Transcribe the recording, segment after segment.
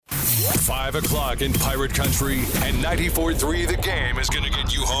5 o'clock in Pirate Country, and 94.3 The Game is going to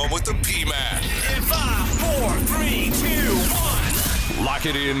get you home with the P-Man. In 5, 4, 3, 2, 1. Lock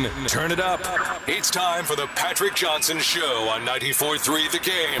it in, turn it up. It's time for the Patrick Johnson Show on 94.3 The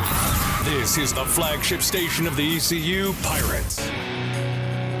Game. This is the flagship station of the ECU Pirates.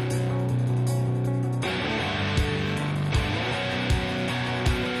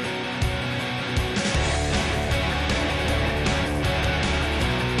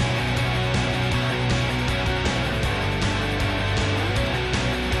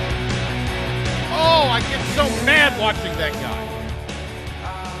 I get so mad watching that guy.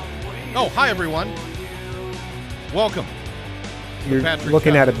 Oh, hi, everyone. Welcome. You're Patrick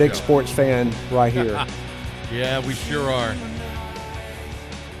looking at a Johnson big Show. sports fan right here. Yeah, we sure are.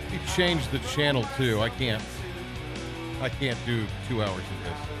 He changed the channel, too. I can't do 2 hours of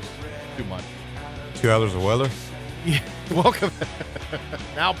this. It's too much. 2 hours of weather? Yeah, welcome.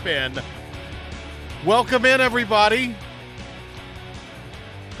 Now, Ben. Welcome in, everybody.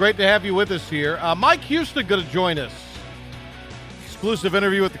 Great to have you with us here. Mike Houston going to join us. Exclusive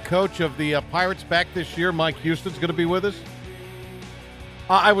interview with the coach of the Pirates back this year. Mike Houston's going to be with us.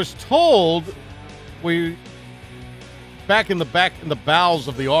 I was told back in the bowels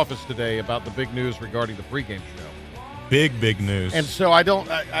of the office today about the big news regarding the pregame show. Big news. And so I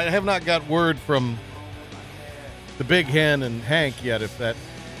have not got word from the Big Hen and Hank yet if that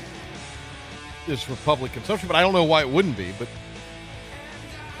is for public consumption, but I don't know why it wouldn't be, but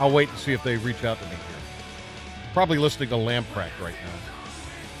I'll wait and see if they reach out to me here. Probably listening to Lamprack right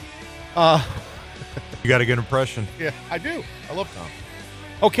now. You got a good impression. Yeah, I do. I love Tom.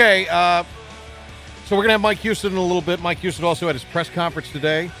 Okay, so we're going to have Mike Houston in a little bit. Mike Houston also had his press conference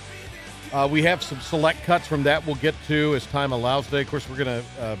today. We have some select cuts from that we'll get to as time allows today. Of course, we're going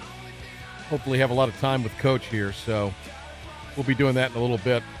to hopefully have a lot of time with Coach here, so we'll be doing that in a little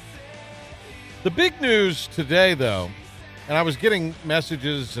bit. The big news today, though, and I was getting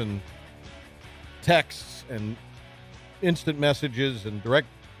messages and texts and instant messages and direct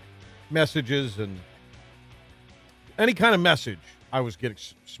messages and any kind of message. I was getting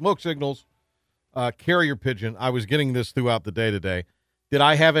smoke signals, carrier pigeon. I was getting this throughout the day today. Did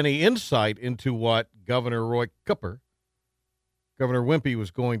I have any insight into what Governor Roy Cooper, Governor Wimpy,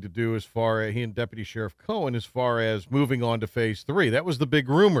 was going to do as far as he and Deputy Sheriff Cohen as far as moving on to Phase 3? That was the big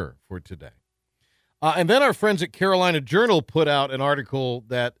rumor for today. And then our friends at Carolina Journal put out an article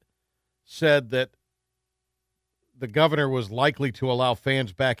that said that the governor was likely to allow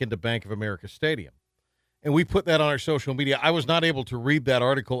fans back into Bank of America Stadium. And we put that on our social media. I was not able to read that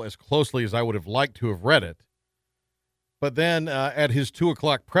article as closely as I would have liked to have read it. But then at his 2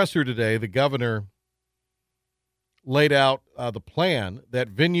 o'clock presser today, the governor laid out the plan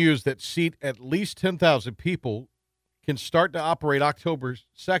that venues that seat at least 10,000 people can start to operate October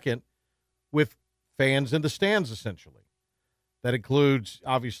 2nd with fans in the stands, essentially. That includes,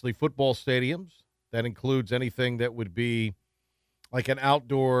 obviously, football stadiums. That includes anything that would be like an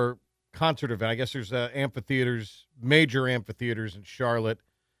outdoor concert event. I guess there's amphitheaters, major amphitheaters in Charlotte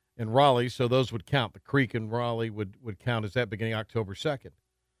and Raleigh, so those would count. The Creek in Raleigh would count as that beginning October 2nd.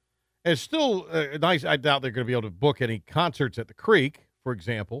 And it's still nice. I doubt they're going to be able to book any concerts at the Creek, for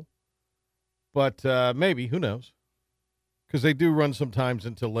example. But maybe, who knows? Because they do run sometimes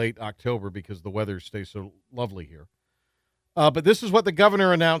until late October because the weather stays so lovely here. But this is what the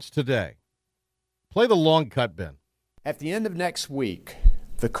governor announced today. Play the long cut, Ben. At the end of next week,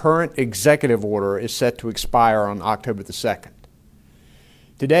 the current executive order is set to expire on October the 2nd.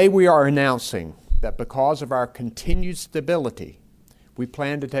 Today we are announcing that because of our continued stability, we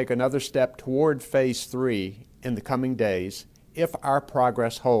plan to take another step toward Phase 3 in the coming days if our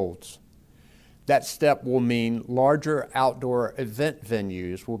progress holds. That step will mean larger outdoor event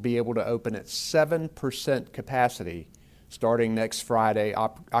venues will be able to open at 7% capacity starting next Friday,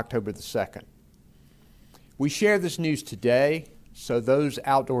 October the 2nd. We share this news today so those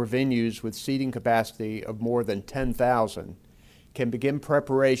outdoor venues with seating capacity of more than 10,000 can begin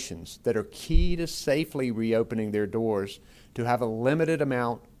preparations that are key to safely reopening their doors to have a limited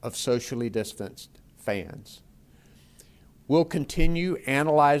amount of socially distanced fans. We'll continue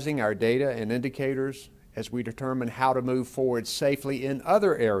analyzing our data and indicators as we determine how to move forward safely in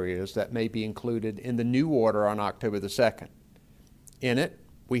other areas that may be included in the new order on October the 2nd. In it,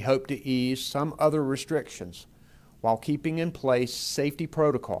 we hope to ease some other restrictions while keeping in place safety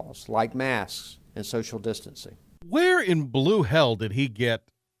protocols like masks and social distancing. Where in blue hell did he get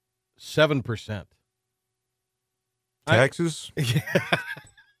 7%? Texas?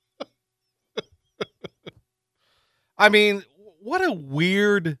 I mean, what a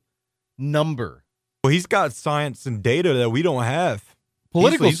weird number. Well, he's got science and data that we don't have.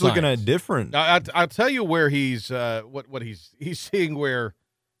 political He's looking science. at different. I'll tell you where he's what he's seeing where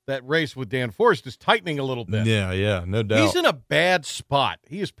that race with Dan Forest is tightening a little bit. Yeah, no doubt. He's in a bad spot.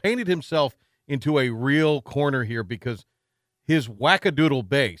 He has painted himself into a real corner here because his wackadoodle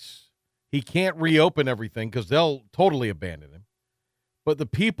base, he can't reopen everything because they'll totally abandon him. But the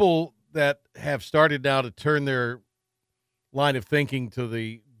people that have started now to turn their line of thinking to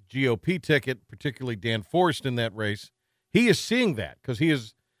the GOP ticket, particularly Dan Forest in that race, he is seeing that because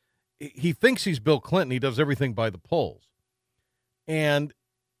he thinks he's Bill Clinton. He does everything by the polls. And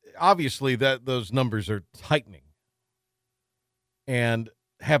obviously that those numbers are tightening and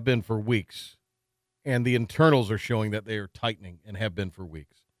have been for weeks. And the internals are showing that they are tightening and have been for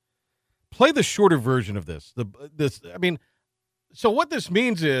weeks. Play the shorter version of this. So what this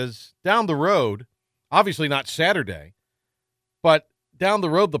means is down the road, obviously not Saturday, but down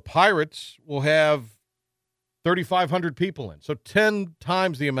the road, the Pirates will have 3,500 people in. So 10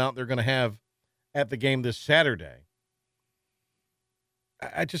 times the amount they're going to have at the game this Saturday.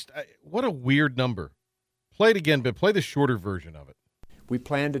 What a weird number. Play it again, but play the shorter version of it. We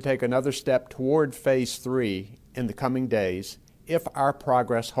plan to take another step toward Phase 3 in the coming days if our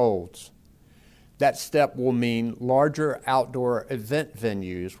progress holds. That step will mean larger outdoor event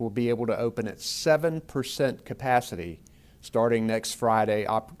venues will be able to open at 7% capacity starting next Friday,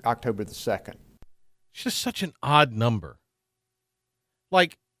 October the 2nd. It's just such an odd number.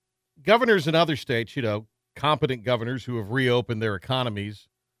 Like governors in other states, competent governors who have reopened their economies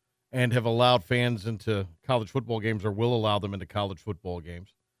and have allowed fans into college football games or will allow them into college football games,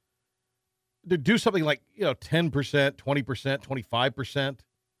 to do something like, 10%, 20%, 25%.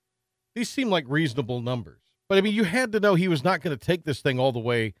 These seem like reasonable numbers. But, you had to know he was not going to take this thing all the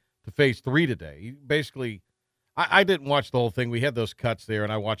way to Phase 3 today. He basically, I didn't watch the whole thing. We had those cuts there,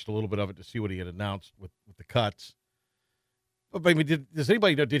 and I watched a little bit of it to see what he had announced with the cuts. But, does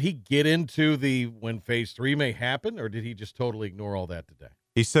anybody know, did he get into when Phase 3 may happen, or did he just totally ignore all that today?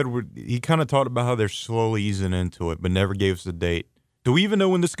 He said he kind of talked about how they're slowly easing into it, but never gave us a date. Do we even know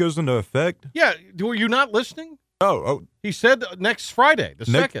when this goes into effect? Yeah. Were you not listening? Oh. He said next Friday, the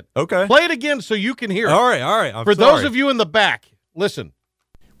 2nd. Okay. Play it again so you can hear it. All right. For those of you in the back, listen.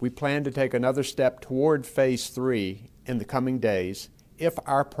 We plan to take another step toward Phase 3 in the coming days if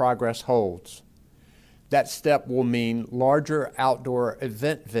our progress holds. That step will mean larger outdoor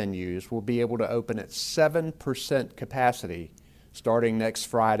event venues will be able to open at 7% capacity starting next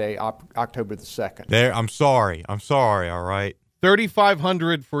Friday, October the 2nd. I'm sorry, all right.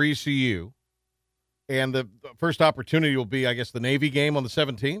 3,500 for ECU. And the first opportunity will be, I guess, the Navy game on the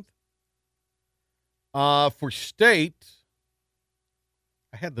 17th. For State,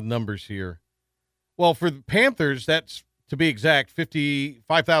 I had the numbers here. Well, for the Panthers, that's, to be exact,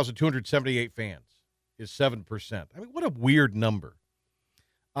 5,278 fans is 7%. What a weird number.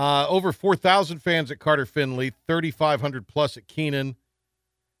 Over 4,000 fans at Carter Finley, 3,500 plus at Keenan,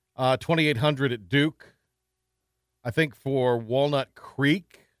 2,800 at Duke. I think for Walnut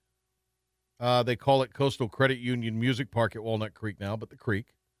Creek, they call it Coastal Credit Union Music Park at Walnut Creek now, but the Creek.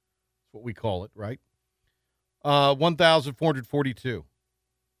 That's what we call it, right? 1,442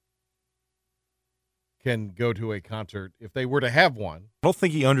 can go to a concert if they were to have one. I don't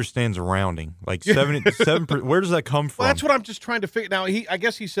think he understands rounding. Like 7%. Where does that come from? Well, that's what I'm just trying to figure. Now, I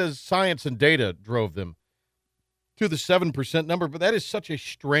guess he says science and data drove them to the 7% number, but that is such a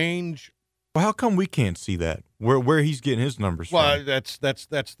strange. Well, how come we can't see that? Where he's getting his numbers from? Well,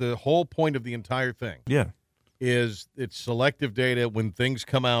 that's the whole point of the entire thing. Yeah. Is it's selective data. When things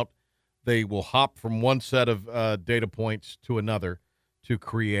come out, they will hop from one set of data points to another to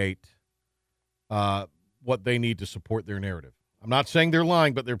create what they need to support their narrative. I'm not saying they're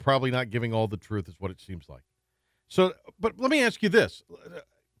lying, but they're probably not giving all the truth is what it seems like. So, but let me ask you this.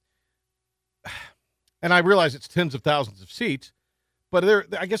 And I realize it's tens of thousands of seats, but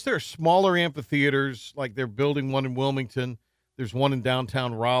I guess there are smaller amphitheaters, like they're building one in Wilmington. There's one in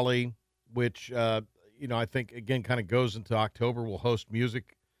downtown Raleigh, which, I think, again, kind of goes into October. We'll host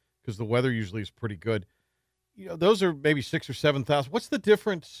music because the weather usually is pretty good. Those are maybe 6,000 or 7,000. What's the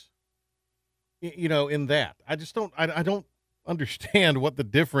difference, in that? I just don't understand what the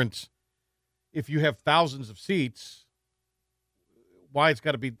difference, if you have thousands of seats, why it's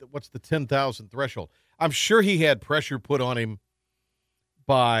got to be, what's the 10,000 threshold? I'm sure he had pressure put on him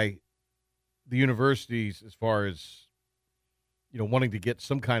by the universities as far as, wanting to get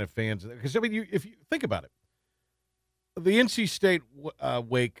some kind of fans. Because, if you think about it, the NC State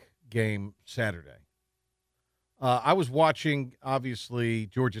Wake game Saturday, I was watching, obviously,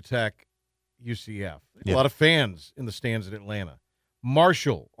 Georgia Tech, UCF. A lot of fans in the stands in Atlanta.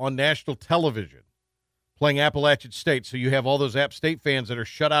 Marshall on national television playing Appalachian State. So you have all those App State fans that are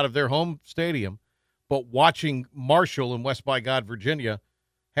shut out of their home stadium, but watching Marshall in West by God, Virginia,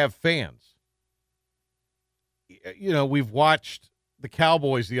 have fans. You know, we've watched the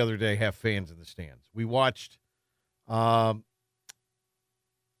Cowboys the other day have fans in the stands. We watched Marshall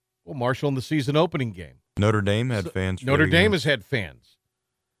in the season opening game. Notre Dame had fans. Notre Dame has had fans.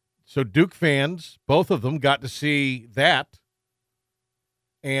 So Duke fans, both of them, got to see that.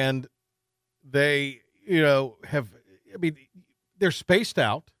 And they, they're spaced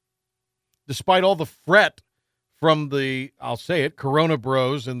out. Despite all the fret from the, I'll say it, Corona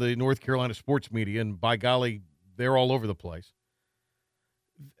Bros and the North Carolina sports media, and by golly, they're all over the place.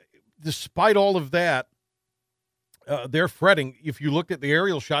 Despite all of that, they're fretting. If you look at the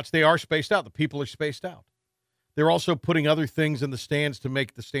aerial shots, they are spaced out. The people are spaced out. They're also putting other things in the stands to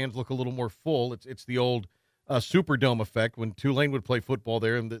make the stands look a little more full. It's the old Superdome effect when Tulane would play football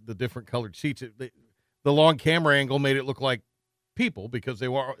there and the different colored seats. The long camera angle made it look like people because it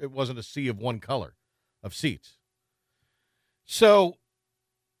wasn't a sea of one color of seats. So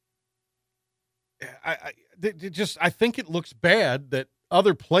I think it looks bad that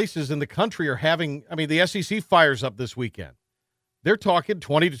other places in the country are having, the SEC fires up this weekend. They're talking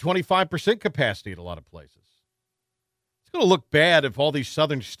 20 to 25% capacity at a lot of places. It's going to look bad if all these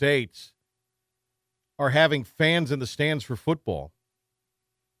southern states are having fans in the stands for football.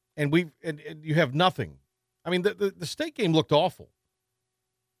 And you have nothing. The state game looked awful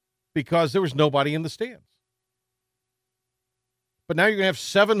because there was nobody in the stands. But now you're going to have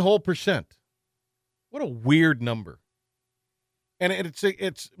 7% What a weird number. And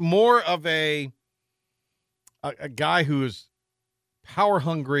it's more of a guy who is power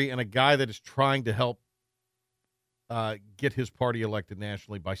hungry and a guy that is trying to help get his party elected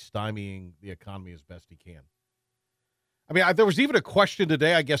nationally by stymieing the economy as best he can. There was even a question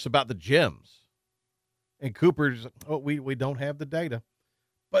today, I guess, about the gyms. And Cooper's, we don't have the data.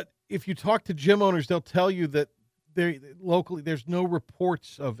 But if you talk to gym owners, they'll tell you that locally there's no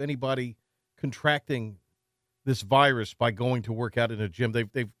reports of anybody contracting this virus by going to work out in a gym.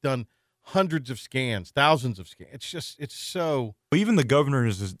 They've done hundreds of scans, thousands of scans. It's so. Even the governor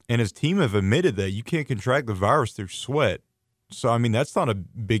and his team have admitted that you can't contract the virus through sweat. So, that's not a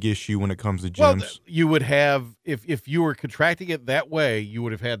big issue when it comes to gyms. Well, you would have, if you were contracting it that way, you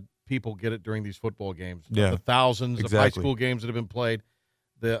would have had people get it during these football games. Yeah, the thousands of high school games that have been played,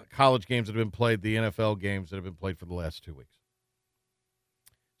 the college games that have been played, the NFL games that have been played for the last 2 weeks.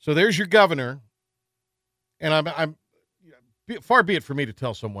 So there's your governor. And I'm far be it for me to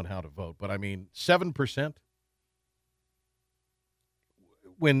tell someone how to vote, but 7%,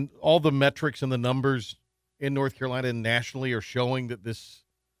 when all the metrics and the numbers in North Carolina and nationally are showing that this,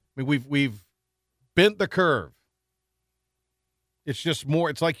 we've bent the curve. It's just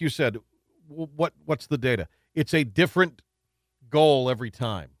more. It's like you said. What's the data? It's a different goal every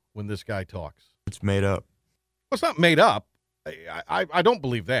time when this guy talks. It's made up. Well, it's not made up. I don't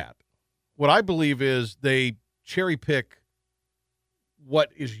believe that. What I believe is they cherry pick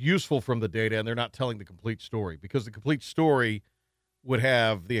what is useful from the data, and they're not telling the complete story, because the complete story would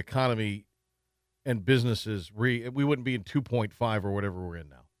have the economy and businesses we wouldn't be in 2.5 or whatever we're in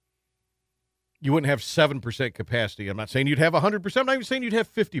now. You wouldn't have 7% capacity. I'm not saying you'd have 100%. I'm not even saying you'd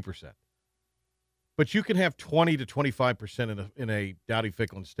have 50%. But you can have 20 to 25% in a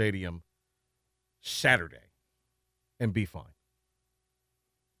Dowdy-Ficklin Stadium Saturday and be fine.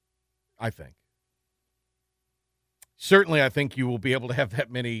 I think. Certainly, I think you will be able to have that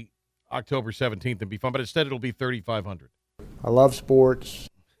many October 17th and be fun, but instead it'll be 3,500. I love sports.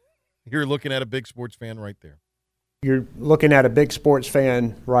 You're looking at a big sports fan right there. You're looking at a big sports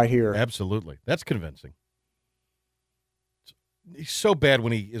fan right here. Absolutely. That's convincing. He's so bad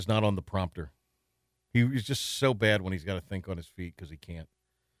when he is not on the prompter. He's just so bad when he's got to think on his feet because he can't.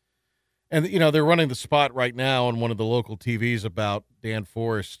 And, they're running the spot right now on one of the local TVs about Dan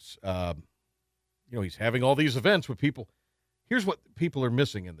Forrest's, he's having all these events with people. Here's what people are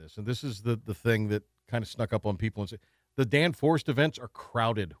missing in this, and this is the thing that kind of snuck up on people. And the Dan Forrest events are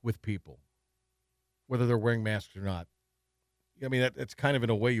crowded with people, whether they're wearing masks or not. That's kind of, in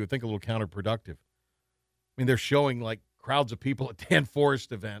a way, you would think a little counterproductive. They're showing, like, crowds of people at Dan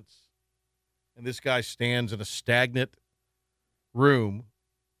Forrest events, and this guy stands in a stagnant room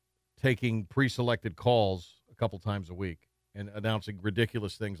taking pre-selected calls a couple times a week and announcing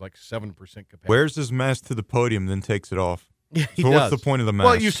ridiculous things like 7% capacity. Wears his mask to the podium, then takes it off. Yeah, so what's the point of the mask?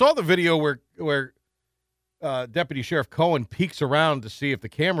 Well, you saw the video where Deputy Sheriff Cohen peeks around to see if the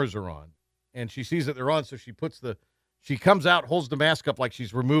cameras are on, and she sees that they're on, so she comes out, holds the mask up like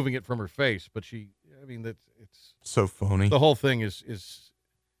she's removing it from her face, but it's so phony. The whole thing is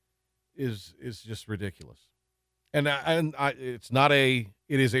is just ridiculous. And it's not a.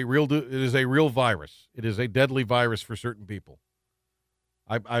 It is a real virus. It is a deadly virus for certain people.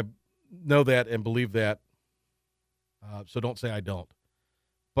 I know that and believe that. So don't say I don't.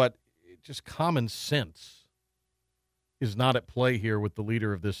 But just common sense is not at play here with the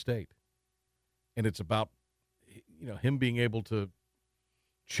leader of this state, and it's about him being able to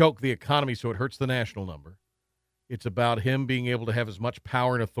choke the economy so it hurts the national number. It's about him being able to have as much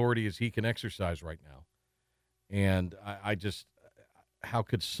power and authority as he can exercise right now. And I just, how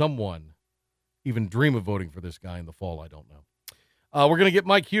could someone even dream of voting for this guy in the fall? I don't know. We're going to get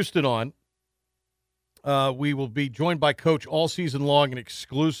Mike Houston on. We will be joined by Coach all season long, an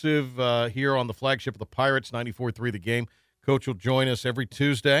exclusive here on the flagship of the Pirates, 94.3 The Game. Coach will join us every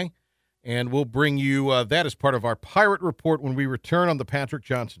Tuesday, and we'll bring you that as part of our Pirate Report when we return on the Patrick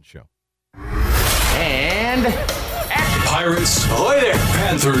Johnson Show. And Pirates, ahoy there.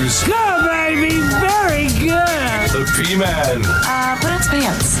 Panthers, Go, baby! Very good! the P-Man. Put on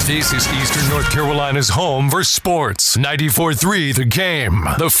pants. This is Eastern North Carolina's home for sports. 94.3 The Game,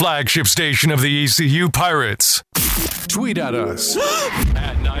 the flagship station of the ECU Pirates. Tweet at us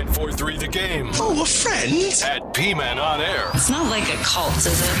at 943 The Game. oh, a friend. At P-Man on Air. It's not like a cult, is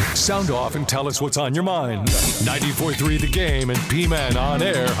it? Sound off and tell us what's on your mind. 94.3 The Game and P-Man on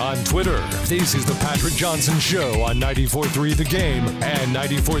Air on Twitter. This is the Patrick Johnson Show on 94.3 The Game and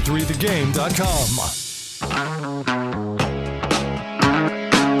 94.3thegame.com.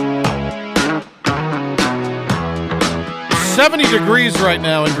 70 degrees right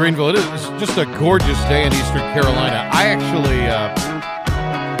now in Greenville. It is just a gorgeous day in Eastern Carolina. I actually,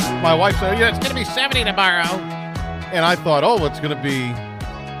 my wife said, it's going to be 70 tomorrow. And I thought, it's going to be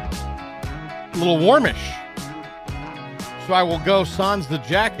a little warmish. So I will go sans the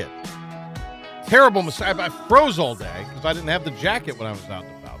jacket. Terrible mistake. I froze all day because I didn't have the jacket when I was out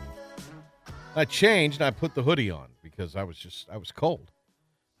and about. I changed and I put the hoodie on because I was cold.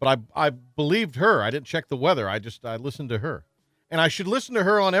 But I believed her. I didn't check the weather. I listened to her. And I should listen to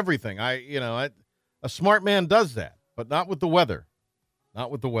her on everything. A smart man does that, but not with the weather. Not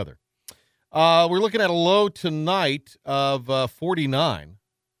with the weather. We're looking at a low tonight of 49.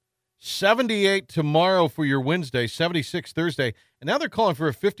 78 tomorrow for your Wednesday, 76 Thursday. And now they're calling for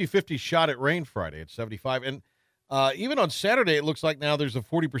a 50-50 shot at rain Friday at 75. And even on Saturday, it looks like now there's a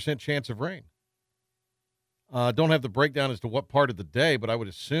 40% chance of rain. Don't have the breakdown as to what part of the day, but I would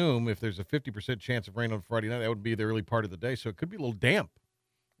assume if there's a 50% chance of rain on Friday night, that would be the early part of the day. So it could be a little damp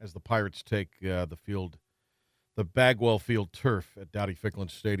as the Pirates take the Bagwell Field turf at Dowdy-Ficklin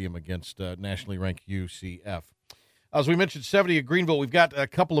Stadium against nationally ranked UCF. As we mentioned, 70 at Greenville. We've got a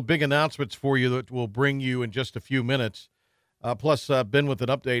couple of big announcements for you that we'll bring you in just a few minutes. Plus, Ben with an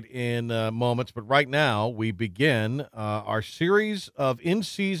update in moments. But right now, we begin our series of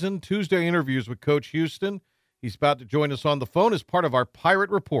in-season Tuesday interviews with Coach Houston. He's about to join us on the phone as part of our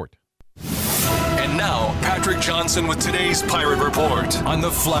Pirate Report. And now, Patrick Johnson with today's Pirate Report on the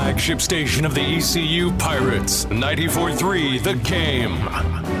flagship station of the ECU Pirates, 94.3 The Game.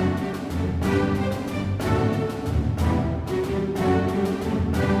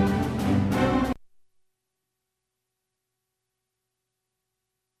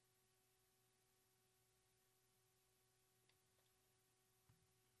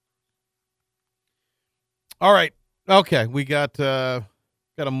 All right. Okay, we got a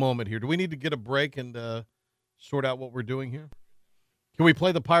moment here. Do we need to get a break and sort out what we're doing here? Can we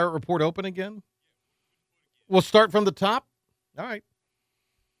play the Pirate Report open again? We'll start from the top? All right.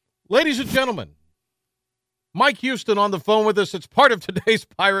 Ladies and gentlemen, Mike Houston on the phone with us. It's part of today's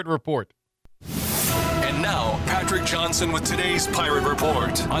Pirate Report. And now, Patrick Johnson with today's Pirate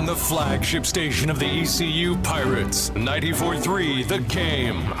Report on the flagship station of the ECU Pirates, 94.3 The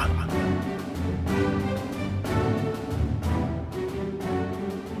Game.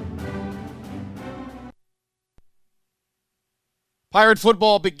 Pirate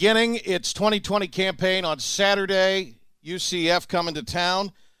football beginning its 2020 campaign on Saturday. UCF coming to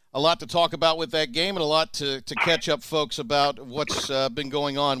town. A lot to talk about with that game and a lot to catch up, folks, about what's been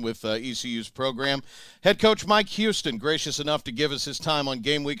going on with ECU's program. Head coach Mike Houston, gracious enough to give us his time on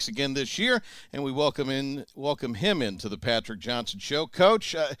game weeks again this year, and we welcome him into the Patrick Johnson Show.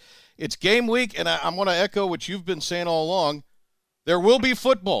 Coach, it's game week, and I'm going to echo what you've been saying all along. There will be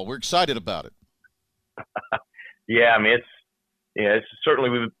football. We're excited about it. Yeah, I mean, it's certainly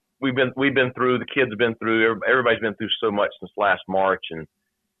we've been through. The kids have been through. Everybody's been through so much since last March, and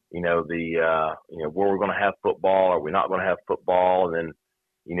where we're going to have football, or we're not going to have football, and then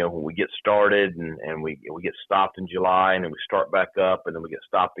when we get started and we get stopped in July, and then we start back up, and then we get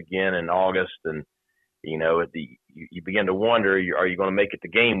stopped again in August, and you begin to wonder, are you going to make it to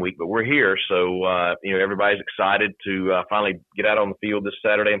game week? But we're here, so everybody's excited to finally get out on the field this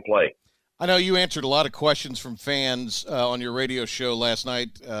Saturday and play. I know you answered a lot of questions from fans on your radio show last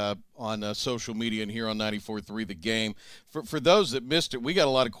night on social media and here on 94.3 The Game. For those that missed it, we got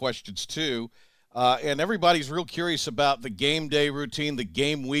a lot of questions too, and everybody's real curious about the game day routine, the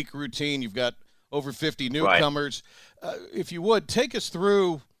game week routine. You've got over 50 newcomers. Right. If you would, take us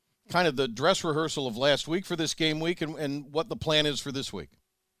through kind of the dress rehearsal of last week for this game week and what the plan is for this week.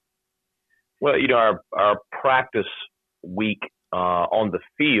 Well, our practice week on the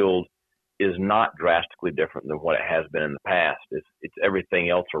field is not drastically different than what it has been in the past. It's everything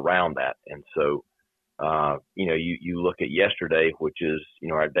else around that. And so, you look at yesterday, which is,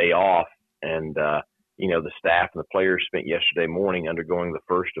 our day off, and, the staff and the players spent yesterday morning undergoing the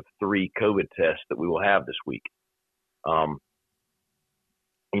first of 3 COVID tests that we will have this week.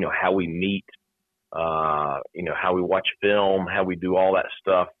 How we meet, how we watch film, how we do all that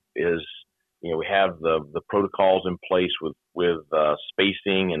stuff is, we have the protocols in place with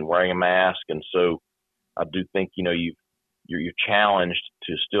spacing and wearing a mask. And so I do think, you're challenged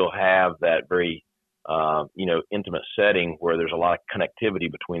to still have that very, intimate setting where there's a lot of connectivity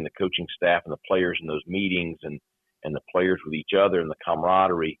between the coaching staff and the players in those meetings and the players with each other and the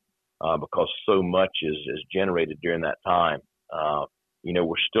camaraderie, because so much is generated during that time.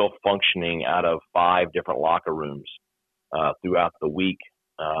 We're still functioning out of 5 different locker rooms throughout the week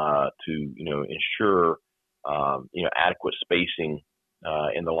to ensure adequate spacing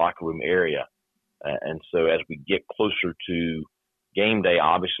in the locker room area. And so as we get closer to game day,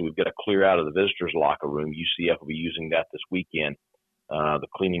 obviously we've got to clear out of the visitors' locker room. UCF will be using that this weekend. The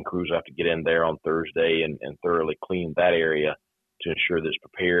cleaning crews have to get in there on Thursday and thoroughly clean that area to ensure that it's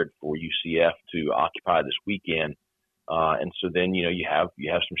prepared for UCF to occupy this weekend. And so then, you have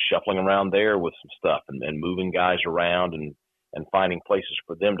some shuffling around there with some stuff and moving guys around and finding places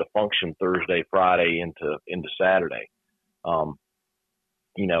for them to function Thursday, Friday into Saturday.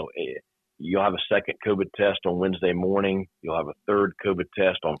 You'll have a second COVID test on Wednesday morning. You'll have a third COVID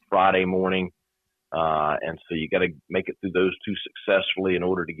test on Friday morning. And so you got to make it through those 2 successfully in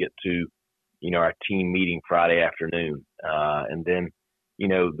order to get to, our team meeting Friday afternoon. And then,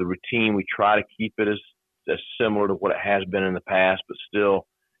 the routine, we try to keep it as similar to what it has been in the past, but still,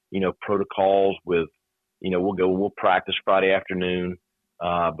 protocols with, we'll practice Friday afternoon.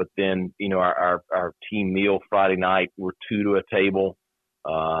 But then, our team meal Friday night, we're 2 to a table.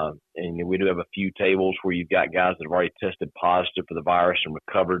 And we do have a few tables where you've got guys that have already tested positive for the virus and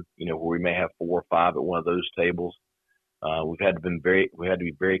recovered, where we may have 4 or 5 at one of those tables. We had to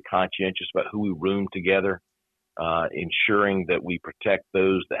be very conscientious about who we room together, ensuring that we protect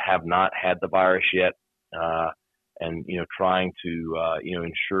those that have not had the virus yet. And trying to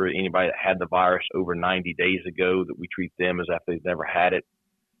ensure anybody that had the virus over 90 days ago that we treat them as if they've never had it.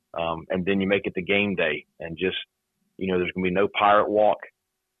 And then you make it to game day, and just there's going to be no pirate walk.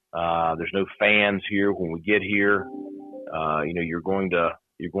 There's no fans here when we get here. You're going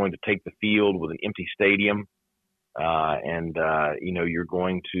to take the field with an empty stadium, and you're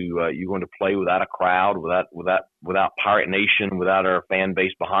going to play without a crowd, without Pirate Nation, without our fan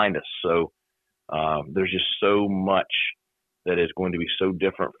base behind us. So. There's just so much that is going to be so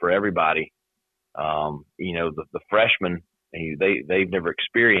different for everybody. The freshmen, they've never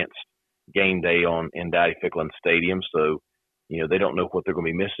experienced game day in Dowdy-Ficklen Stadium, so they don't know what they're going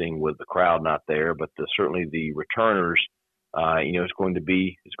to be missing with the crowd not there. But certainly the returners, it's going to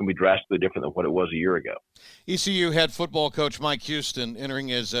be drastically different than what it was a year ago. ECU head football coach Mike Houston entering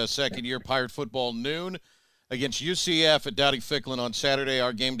his second year. Pirate football noon against UCF at Dowdy-Ficklen on Saturday.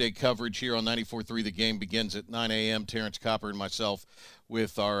 Our game day coverage here on 94.3 The Game begins at 9 a.m. Terrence Copper and myself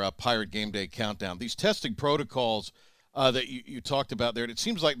with our Pirate Game Day countdown. These testing protocols that you talked about there, it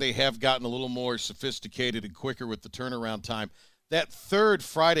seems like they have gotten a little more sophisticated and quicker with the turnaround time. That third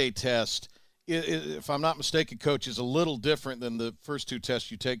Friday test, if I'm not mistaken, Coach, is a little different than the first 2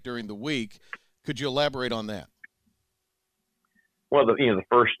 tests you take during the week. Could you elaborate on that? Well, the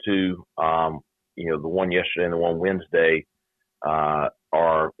first 2, the one yesterday and the one Wednesday,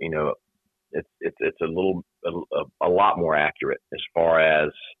 are, it's a lot more accurate as far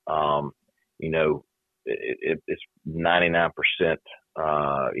as, it's 99%,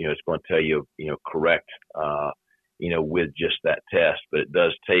 it's going to tell you, correct, with just that test. But it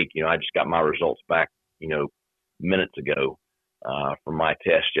does take, I just got my results back, minutes ago, from my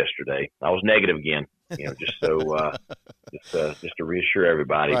test yesterday. I was negative again, just so, just to reassure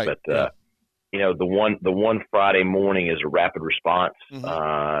everybody. Right. But, the one Friday morning is a rapid response.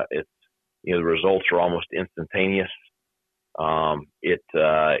 Mm-hmm. It's, the results are almost instantaneous. From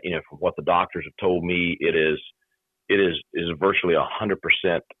what the doctors have told me, it is virtually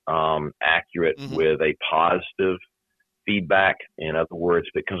 100% accurate with a positive feedback. In other words,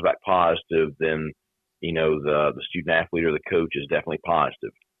 if it comes back positive, then the student athlete or the coach is definitely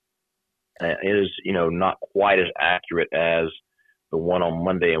positive. And it is not quite as accurate as the one on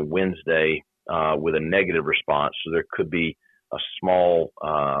Monday and Wednesday with a negative response. So there could be a small,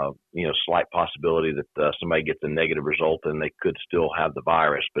 slight possibility that somebody gets a negative result and they could still have the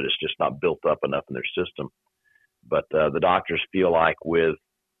virus, but it's just not built up enough in their system. But the doctors feel like with,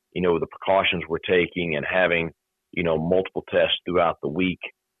 the precautions we're taking and having, multiple tests throughout the week,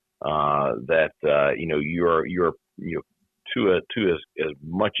 that you're to as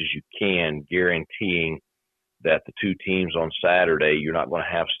much as you can guaranteeing that the two teams on Saturday, you're not going to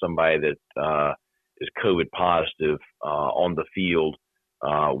have somebody that is COVID positive on the field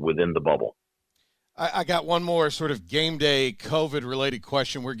within the bubble. I got one more sort of game day COVID-related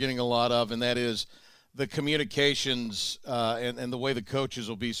question we're getting a lot of, and that is the communications and the way the coaches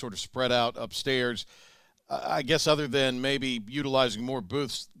will be sort of spread out upstairs. I guess other than maybe utilizing more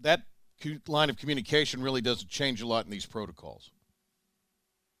booths, that line of communication really doesn't change a lot in these protocols.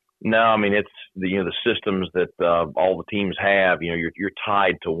 No, I mean, it's the systems that all the teams have. You're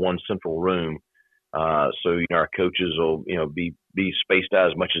tied to one central room, so our coaches will be spaced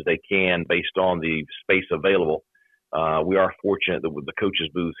out as much as they can based on the space available. We are fortunate that with the coaches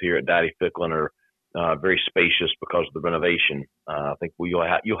booth here at Dowdy-Ficklin are very spacious because of the renovation. I think you'll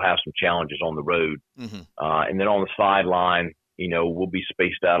have some challenges on the road, and then on the sideline, we'll be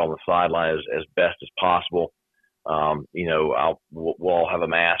spaced out on the sideline as best as possible. We'll all have a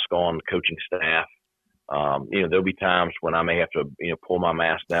mask on, coaching staff. There'll be times when I may have to, pull my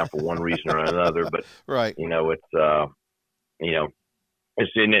mask down for one reason or another, but right. That'll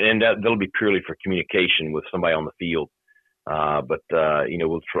be purely for communication with somebody on the field.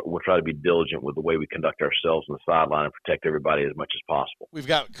 We'll try to be diligent with the way we conduct ourselves on the sideline and protect everybody as much as possible. We've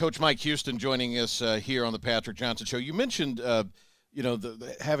got Coach Mike Houston joining us here on the Patrick Johnson Show. You mentioned, the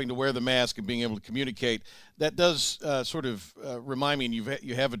having to wear the mask and being able to communicate. That does sort of remind me, and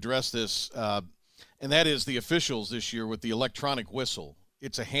you have addressed this, and that is the officials this year with the electronic whistle.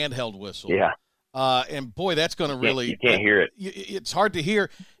 It's a handheld whistle. Yeah. And boy, that's going to really you can't hear it. It's hard to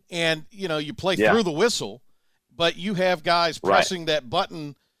hear, and you play through the whistle. But you have guys pressing that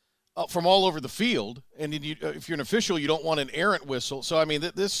button from all over the field, and if you're an official, you don't want an errant whistle. So, I mean,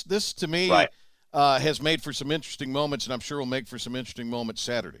 this to me has made for some interesting moments, and I'm sure will make for some interesting moments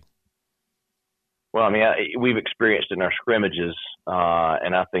Saturday. Well, I mean, we've experienced it in our scrimmages,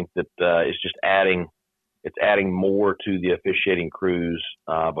 and I think that it's just adding more to the officiating crews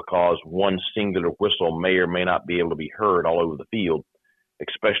because one singular whistle may or may not be able to be heard all over the field,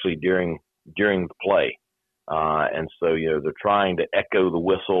 especially during the play. And so, they're trying to echo the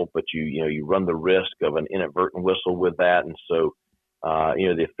whistle, but you run the risk of an inadvertent whistle with that. And so,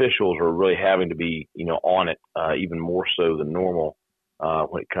 the officials are really having to be, on it even more so than normal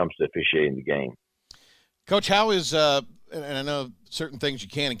when it comes to officiating the game. Coach, how is, and I know certain things you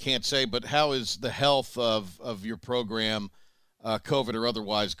can and can't say, but how is the health of your program, COVID or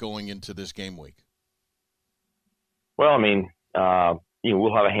otherwise, going into this game week? Well, I mean,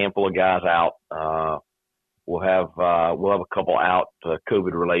 we'll have a handful of guys out. We'll have a couple out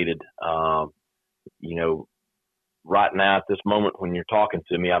COVID related. Right now at this moment when you're talking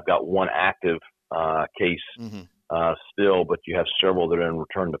to me, I've got one active case still, but you have several that are in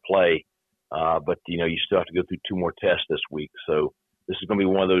return to play. But you still have to go through 2 more tests this week. So this is going to be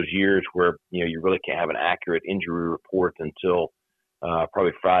one of those years where you really can't have an accurate injury report until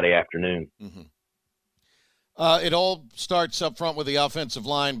probably Friday afternoon. It all starts up front with the offensive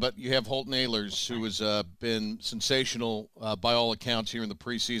line, but you have Holton Ahlers, who has been sensational by all accounts here in the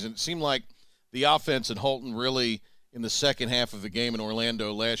preseason. It seemed like the offense at Holton really, in the second half of the game in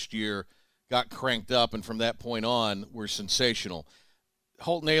Orlando last year, got cranked up, and from that point on, were sensational.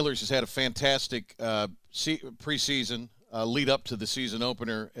 Holton Ahlers has had a fantastic preseason lead up to the season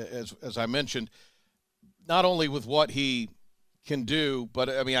opener, as I mentioned, not only with what he can do, but,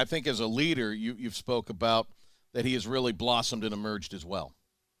 I mean, I think as a leader, you've spoke about that he has really blossomed and emerged as well.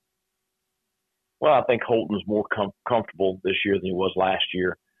 Well, I think Holton's more comfortable this year than he was last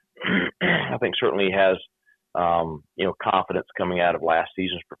year. I think certainly he has, confidence coming out of last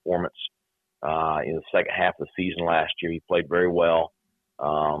season's performance. In the second half of the season last year, he played very well.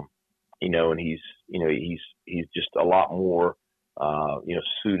 And he's just a lot more,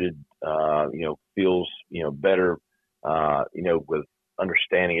 suited, feels, better, with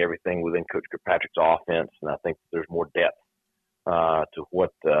understanding everything within Coach Kirkpatrick's offense. And I think there's more depth to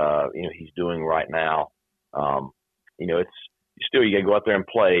what, he's doing right now. do. You got to go out there and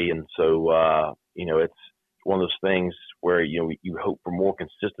play. And so, it's one of those things where, you hope for more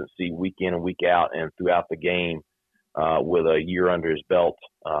consistency week in and week out and throughout the game with a year under his belt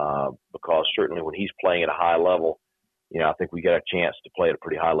because certainly when he's playing at a high level, I think we got a chance to play at a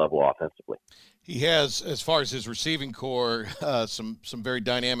pretty high level offensively. He has, as far as his receiving core, some very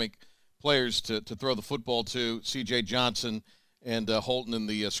dynamic players to throw the football to. C.J. Johnson and Holton in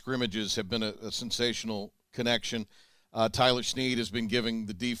the scrimmages have been a sensational connection. Tyler Snead has been giving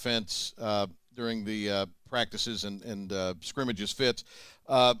the defense during the practices and scrimmages fits.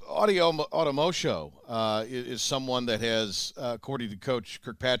 Odomosho is someone that has, according to Coach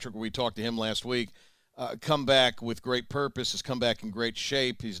Kirkpatrick, we talked to him last week, come back with great purpose, has come back in great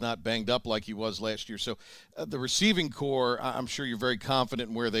shape. He's not banged up like he was last year. So the receiving core, I'm sure you're very confident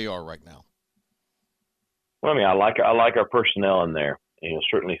in where they are right now. Well, I like our personnel in there.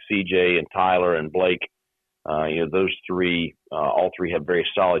 Certainly CJ and Tyler and Blake. Those three, all three had very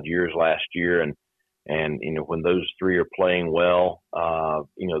solid years last year, and when those three are playing well,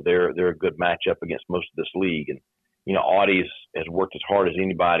 they're a good matchup against most of this league. And Audie has worked as hard as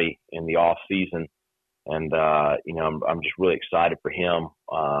anybody in the off season. And, I'm just really excited for him.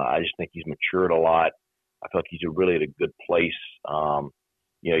 I just think he's matured a lot. I feel like he's really at a good place.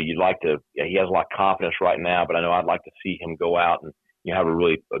 He has a lot of confidence right now, but I know I'd like to see him go out and, have a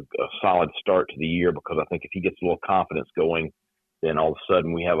really a solid start to the year, because I think if he gets a little confidence going, then all of a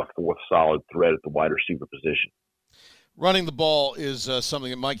sudden we have a fourth solid threat at the wide receiver position. Running the ball is something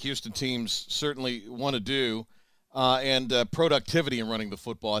that Mike Houston teams certainly want to do. And productivity in running the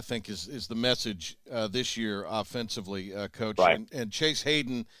football, I think, is the message this year offensively, Coach. Right. And Chase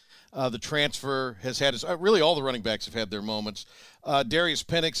Hayden, the transfer, has had his really all the running backs have had their moments. Darius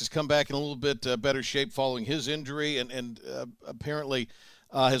Penix has come back in a little bit better shape following his injury, and apparently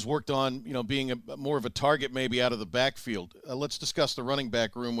has worked on being more of a target maybe out of the backfield. Let's discuss the running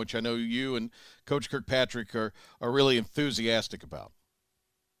back room, which I know you and Coach Kirkpatrick are really enthusiastic about.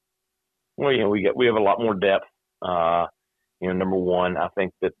 Well, we have a lot more depth. Number one, I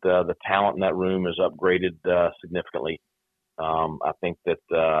think that the talent in that room is upgraded significantly. I think that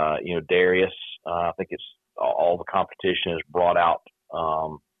Darius, I think it's all the competition has brought out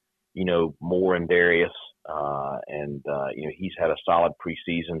more in Darius, and he's had a solid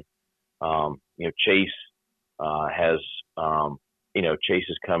preseason. Chase Chase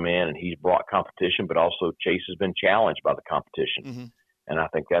has come in and he's brought competition, but also Chase has been challenged by the competition. Mm-hmm. And I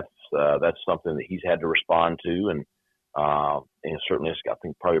think that's something that he's had to respond to, and certainly it's, I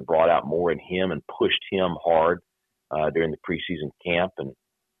think, probably brought out more in him and pushed him hard during the preseason camp. And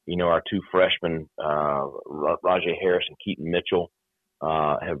our two freshmen, Rajay Harris and Keaton Mitchell,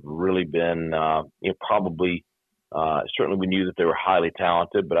 have really been probably certainly we knew that they were highly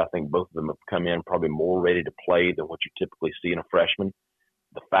talented, but I think both of them have come in probably more ready to play than what you typically see in a freshman.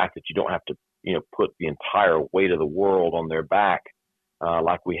 The fact that you don't have to put the entire weight of the world on their back,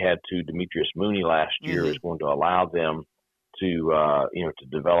 like we had to Demetrius Mooney last year, is going to allow them to to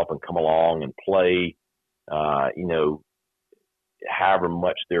develop and come along and play, however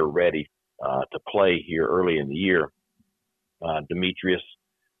much they're ready to play here early in the year. Demetrius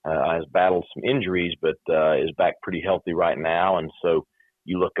has battled some injuries, but is back pretty healthy right now, and so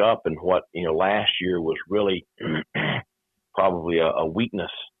you look up and what last year was really probably a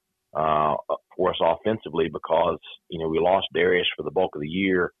weakness for us offensively, because we lost Darius for the bulk of the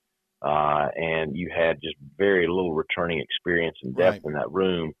year, and you had just very little returning experience and depth in that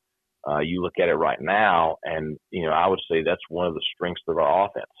room. You look at it right now, and I would say that's one of the strengths of our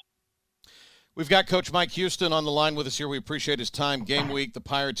offense. We've got Coach Mike Houston on the line with us here. We appreciate his time. Game week, the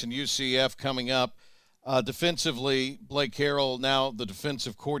Pirates and UCF coming up. Defensively, Blake Harrell, now the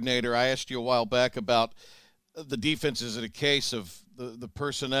defensive coordinator. I asked you a while back about the defense. Is it a case of the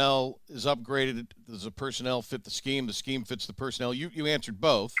personnel is upgraded? Does the personnel fit the scheme? The scheme fits the personnel? You answered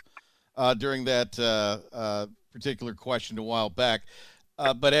both during that particular question a while back.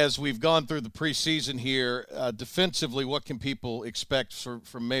 But as we've gone through the preseason here, defensively, what can people expect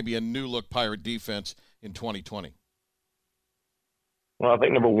from maybe a new-look Pirate defense in 2020? Well, I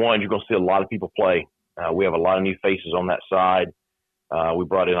think number one, you're going to see a lot of people play. We have a lot of new faces on that side. We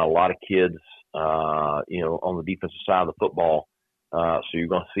brought in a lot of kids, on the defensive side of the football. So you're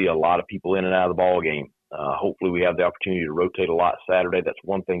going to see a lot of people in and out of the ball game. Hopefully we have the opportunity to rotate a lot Saturday. That's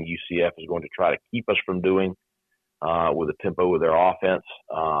one thing UCF is going to try to keep us from doing with the tempo of their offense.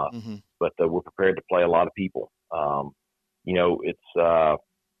 But we're prepared to play a lot of people. It's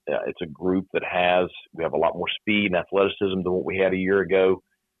a group that we have a lot more speed and athleticism than what we had a year ago.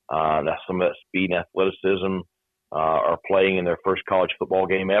 Now some of that speed and athleticism are playing in their first college football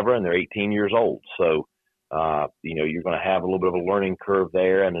game ever, and they're 18 years old. So you're going to have a little bit of a learning curve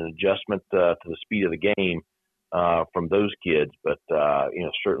there and an adjustment to the speed of the game from those kids. But,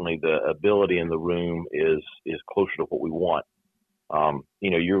 certainly the ability in the room is closer to what we want.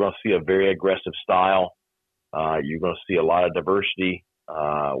 You're going to see a very aggressive style. You're going to see a lot of diversity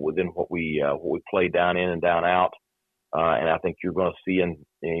within what we play down in and down out. And I think you're going to see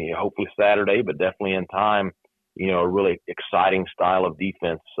hopefully Saturday, but definitely in time, a really exciting style of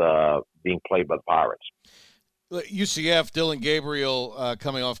defense being played by the Pirates. UCF, Dylan Gabriel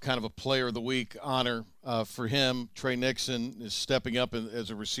coming off kind of a Player of the Week honor for him. Trey Nixon is stepping up as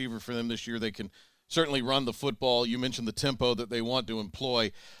a receiver for them this year. They can certainly run the football. You mentioned the tempo that they want to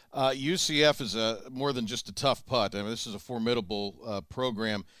employ. UCF is more than just a tough putt. I mean, this is a formidable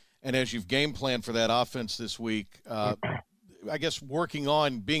program. And as you've game planned for that offense this week, I guess working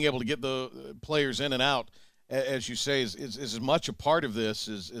on being able to get the players in and out, as you say, is as much a part of this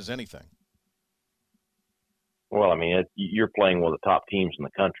as anything. Well, I mean, you're playing one of the top teams in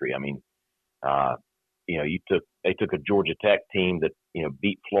the country. I mean, they took a Georgia Tech team that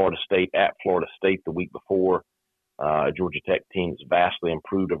beat Florida State at Florida State the week before. Georgia Tech team that's vastly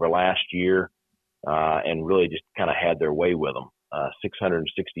improved over last year, and really just kind of had their way with them.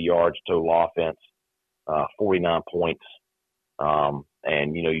 660 yards total offense, 49 points,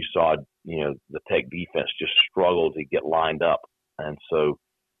 and you saw the Tech defense just struggle to get lined up, and so.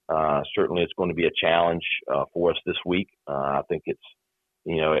 Certainly it's going to be a challenge for us this week. I think it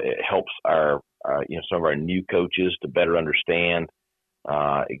helps our some of our new coaches to better understand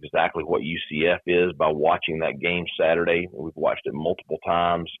exactly what UCF is by watching that game Saturday. We've watched it multiple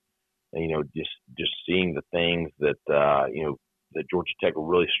times. And, just seeing the things that that Georgia Tech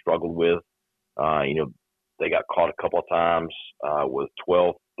really struggled with. They got caught a couple of times with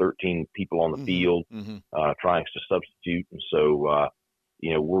 12, 13 people on the field trying to substitute, and so.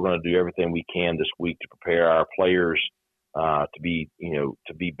 We're going to do everything we can this week to prepare our players to be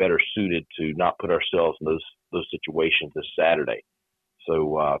better suited to not put ourselves in those situations this Saturday.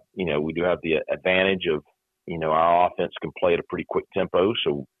 So, we do have the advantage of, our offense can play at a pretty quick tempo.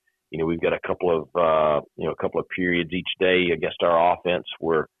 So, we've got a couple of periods each day against our offense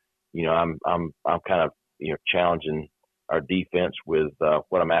where, I'm kind of, challenging our defense with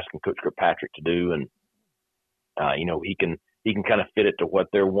what I'm asking Coach Kirkpatrick to do. And, he can kind of fit it to what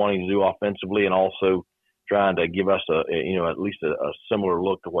they're wanting to do offensively, and also trying to give us at least a similar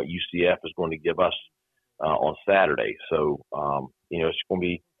look to what UCF is going to give us on Saturday. So it's going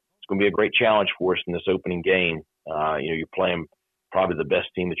to be a great challenge for us in this opening game. You're playing probably the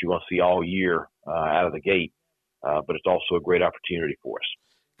best team that you're going to see all year out of the gate, but it's also a great opportunity for us.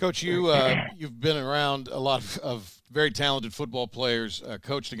 Coach, you've been around a lot of very talented football players,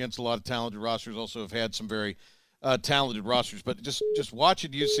 coached against a lot of talented rosters, also have had some very talented rosters, but just watching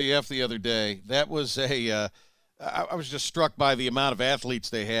UCF the other day, that was I was just struck by the amount of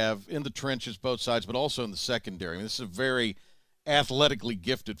athletes they have in the trenches, both sides, but also in the secondary. I mean, this is a very athletically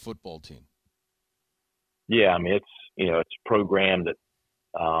gifted football team. Yeah, I mean, it's a program that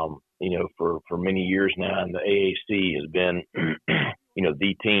for many years now, and the AAC has been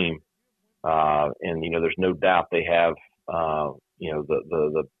the team, and there's no doubt they have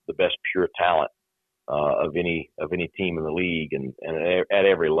the best pure talent. Of any team in the league, and at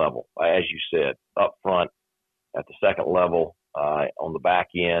every level, as you said, up front, at the second level, on the back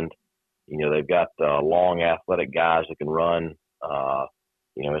end, they've got long athletic guys that can run.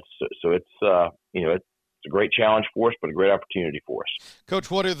 It's a great challenge for us, but a great opportunity for us.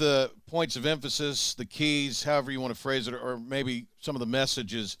 Coach, what are the points of emphasis, the keys, however you want to phrase it, or maybe some of the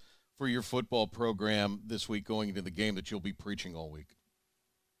messages for your football program this week going into the game that you'll be preaching all week?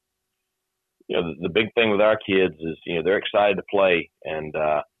 The big thing with our kids is, they're excited to play, and,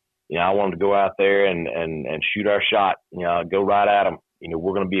 I want them to go out there and shoot our shot, go right at them.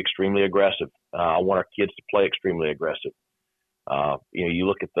 We're going to be extremely aggressive. I want our kids to play extremely aggressive. You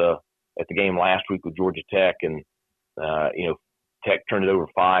look at the game last week with Georgia Tech, and, Tech turned it over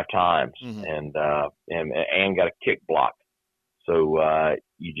 5 times and got a kick blocked. So,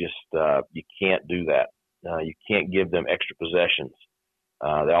 you can't do that. You can't give them extra possessions.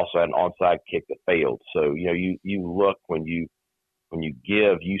 They also had an onside kick that failed. So, you look when you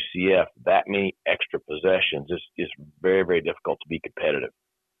give UCF that many extra possessions, it's very, very difficult to be competitive.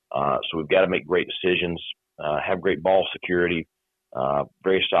 So we've got to make great decisions, have great ball security,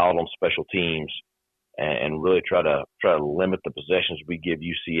 very solid on special teams, and really try to limit the possessions we give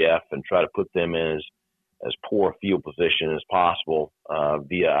UCF and try to put them in as poor a field position as possible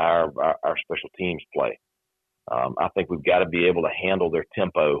via our special teams play. I think we've got to be able to handle their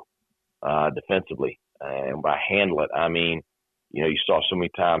tempo defensively. And by handle it, I mean, You saw so many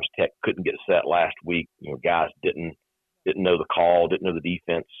times Tech couldn't get set last week. Guys didn't know the call, didn't know the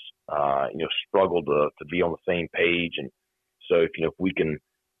defense. Struggled to be on the same page. And so if we can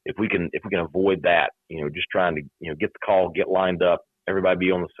avoid that, just trying to get the call, get lined up, everybody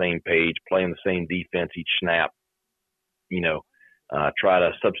be on the same page, playing the same defense each snap. Try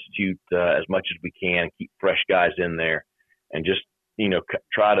to substitute as much as we can, keep fresh guys in there, and just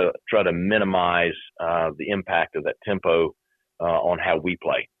try to minimize the impact of that tempo on how we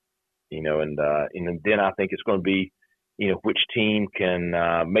play. And then I think it's going to be which team can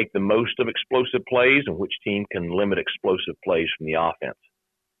make the most of explosive plays and which team can limit explosive plays from the offense.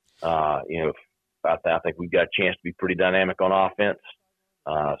 I think we've got a chance to be pretty dynamic on offense.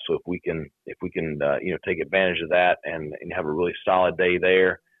 So if we can take advantage of that and have a really solid day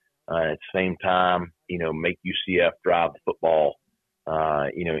there, at the same time, make UCF drive the football,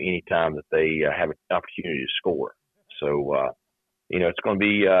 anytime that they have an opportunity to score. So, it's going to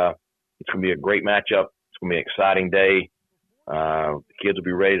be a great matchup. It's going to be an exciting day. The kids will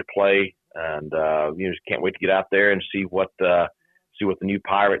be ready to play, and just can't wait to get out there and see what the new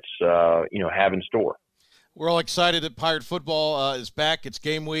Pirates have in store. We're all excited that Pirate football is back. It's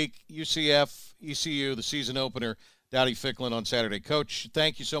game week. UCF, ECU, the season opener. Dowdy Ficklin on Saturday. Coach,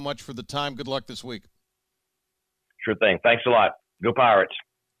 thank you so much for the time. Good luck this week. Sure thing. Thanks a lot. Go Pirates.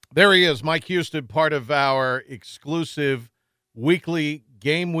 There he is, Mike Houston, part of our exclusive weekly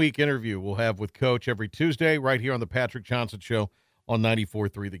game week interview we'll have with Coach every Tuesday right here on the Patrick Johnson Show on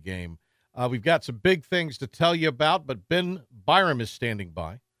 94.3 The Game. We've got some big things to tell you about, but Ben Byram is standing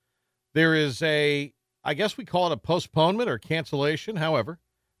by. There is I guess we call it a postponement or cancellation, however,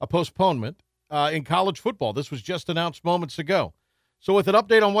 a postponement in college football. This was just announced moments ago. So with an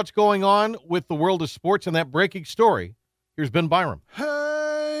update on what's going on with the world of sports and that breaking story, here's Ben Byram.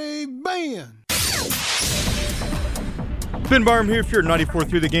 Hey, Ben! Ben Byram here for your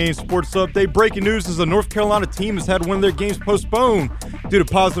 94.3 The Game Sports Update. Breaking news is the North Carolina team has had one of their games postponed due to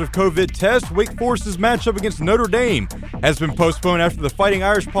positive COVID tests. Wake Forest's matchup against Notre Dame has been postponed after the Fighting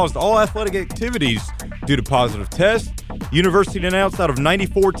Irish paused all athletic activities due to positive tests. The university announced out of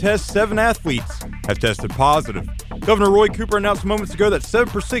 94 tests, 7 athletes have tested positive. Governor Roy Cooper announced moments ago that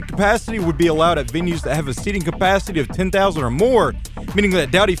 7% capacity would be allowed at venues that have a seating capacity of 10,000 or more, meaning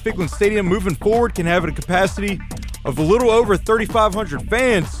that Dowdy Ficklin Stadium moving forward can have a capacity of a little over 3,500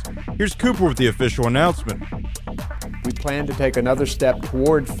 fans. Here's Cooper with the official announcement. We plan to take another step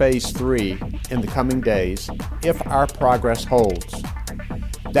toward Phase 3 in the coming days if our progress holds.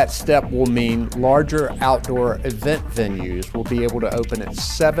 That step will mean larger outdoor event venues will be able to open at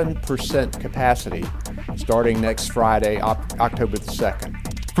 7% capacity starting next Friday, October the 2nd.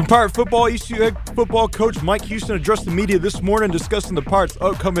 From Pirate football, ECU head football coach Mike Houston addressed the media this morning discussing the Pirates'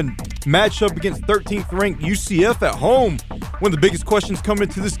 upcoming matchup against 13th-ranked UCF at home. One of the biggest questions coming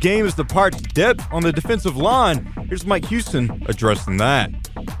into this game is the Pirates' depth on the defensive line. Here's Mike Houston addressing that.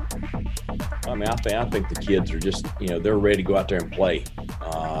 I think the kids are just, they're ready to go out there and play.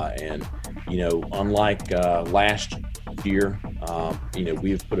 Unlike last year,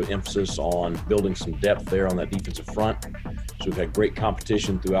 we've put an emphasis on building some depth there on that defensive front. So we've had great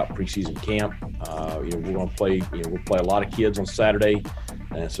competition throughout preseason camp. We're going to play, we'll play a lot of kids on Saturday,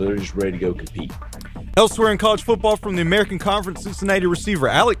 and so they're just ready to go compete. Elsewhere in college football, from the American Conference, Cincinnati receiver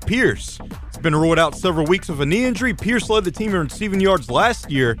Alec Pierce has been ruled out several weeks with a knee injury. Pierce led the team in receiving yards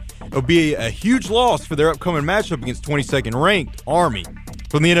last year. It'll be a huge loss for their upcoming matchup against 22nd ranked Army.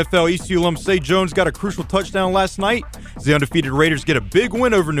 From the NFL, ECU alum Say Jones got a crucial touchdown last night as the undefeated Raiders get a big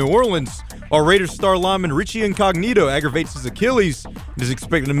win over New Orleans, while Raiders star lineman Richie Incognito aggravates his Achilles and is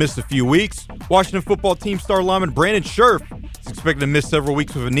expected to miss a few weeks. Washington football team star lineman Brandon Scherf is expected to miss several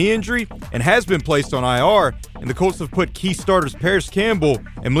weeks with a knee injury and has been placed on IR, and the Colts have put key starters Paris Campbell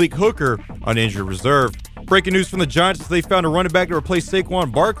and Malik Hooker on injured reserve. Breaking news from the Giants as they found a running back to replace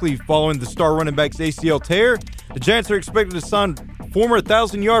Saquon Barkley following the star running back's ACL tear. The Giants are expected to sign former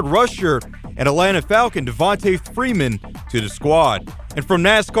 1,000-yard rusher and Atlanta Falcon Devontae Freeman to the squad. And from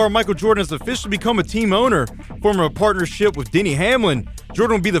NASCAR, Michael Jordan has officially become a team owner, forming a partnership with Denny Hamlin.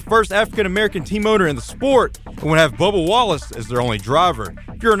 Jordan will be the first African-American team owner in the sport and will have Bubba Wallace as their only driver.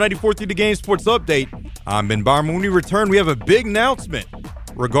 If you're a 94.3 The Game Sports Update, I'm Ben Byram. When we return, we have a big announcement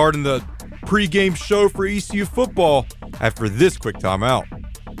regarding the pregame show for ECU football after this quick timeout.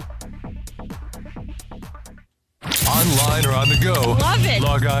 Online or on the go. Love it.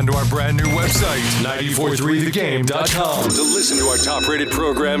 Log on to our brand new website, 943thegame.com, to listen to our top-rated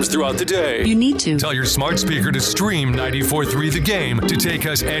programs throughout the day. You need to. Tell your smart speaker to stream 94.3 The Game to take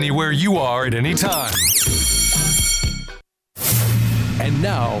us anywhere you are at any time. And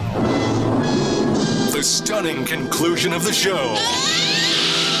now, the the stunning conclusion of the show.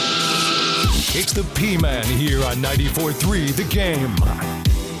 It's the P-Man here on 94.3 The Game.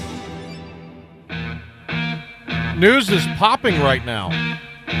 News is popping right now.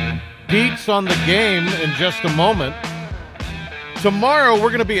 Pete's on the game in just a moment. Tomorrow, we're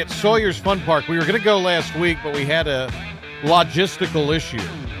going to be at Sawyer's Fun Park. We were going to go last week, but we had a logistical issue.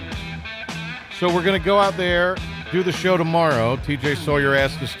 So we're going to go out there, do the show tomorrow. TJ Sawyer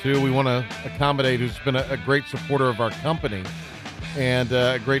asked us to. We want to accommodate who's been a great supporter of our company and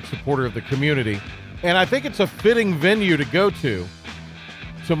a great supporter of the community. And I think it's a fitting venue to go to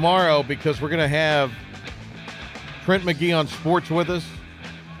tomorrow because we're going to have Trent McGee on sports with us,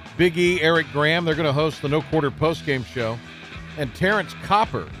 Big E, Eric Graham. They're going to host the No Quarter postgame show. And Terrence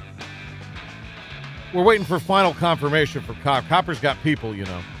Copper. We're waiting for final confirmation for Copper. Copper's got people, you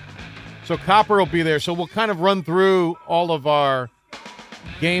know. So Copper will be there. So we'll kind of run through all of our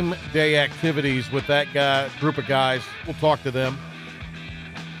game day activities with that group of guys. We'll talk to them.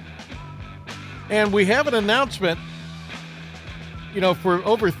 And we have an announcement. You know, for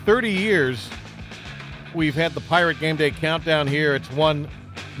over 30 years, we've had the Pirate Game Day Countdown here. It's won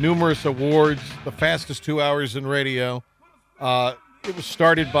numerous awards, the fastest 2 hours in radio. It was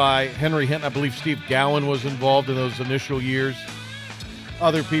started by Henry Hinton. I believe Steve Gowan was involved in those initial years.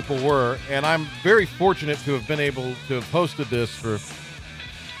 Other people were. And I'm very fortunate to have been able to have hosted this for,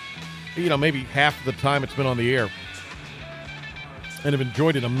 you know, maybe half of the time it's been on the air. And have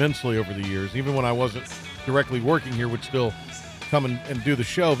enjoyed it immensely over the years. Even when I wasn't directly working here, would still come and do the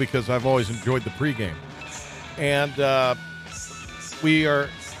show because I've always enjoyed the pregame. And we are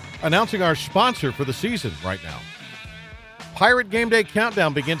announcing our sponsor for the season right now. Pirate Game Day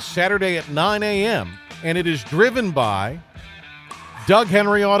Countdown begins Saturday at 9 a.m., and it is driven by Doug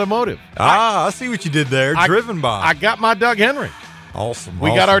Henry Automotive. I see what you did there. Driven by. I got my Doug Henry. Awesome.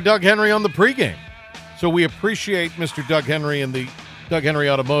 We got our Doug Henry on the pregame. So we appreciate Mr. Doug Henry and the Doug Henry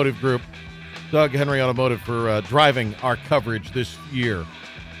Automotive Group, Doug Henry Automotive, for driving our coverage this year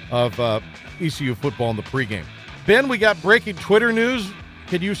of ECU football in the pregame. Ben, we got breaking Twitter news.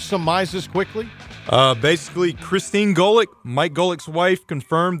 Can you surmise this quickly? Basically, Christine Golick, Mike Golick's wife,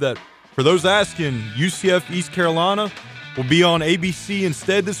 confirmed that, for those asking, UCF East Carolina will be on ABC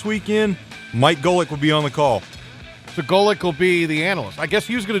instead this weekend. Mike Golick will be on the call. So Golick will be the analyst. I guess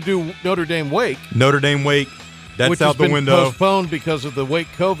he was going to do Notre Dame Wake. Notre Dame Wake. That's out the window. Which has been postponed because of the Wake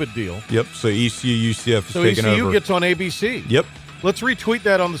COVID deal. Yep, so ECU, UCF is so taking over. So ECU gets on ABC. Yep. Let's retweet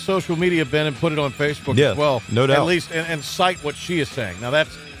that on the social media, Ben, and put it on Facebook as well. No doubt. At least, and cite what she is saying. Now,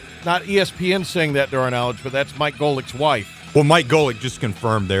 that's not ESPN saying that to our knowledge, but that's Mike Golick's wife. Well, Mike Golick just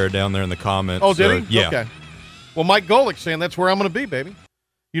confirmed down there in the comments. Oh, did he? Yeah. Okay. Well, Mike Golick's saying that's where I'm going to be, baby.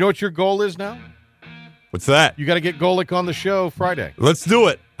 You know what your goal is now? What's that? You got to get Golick on the show Friday. Let's do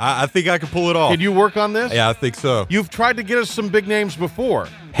it. I think I can pull it off. Can you work on this? Yeah, I think so. You've tried to get us some big names before.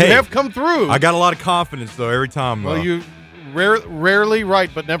 Hey, you have come through. I got a lot of confidence, though, every time. Well, you rarely right,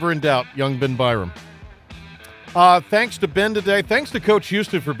 but never in doubt, young Ben Byram. Thanks to Ben today. Thanks to Coach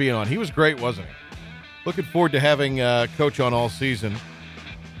Houston for being on. He was great, wasn't he? Looking forward to having Coach on all season.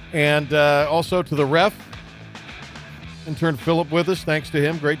 And also to the ref, intern Philip with us. Thanks to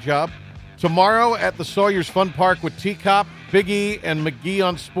him. Great job. Tomorrow at the Sawyer's Fun Park with T-Cop, Big E, and McGee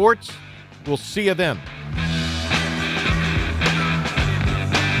on sports. We'll see you then.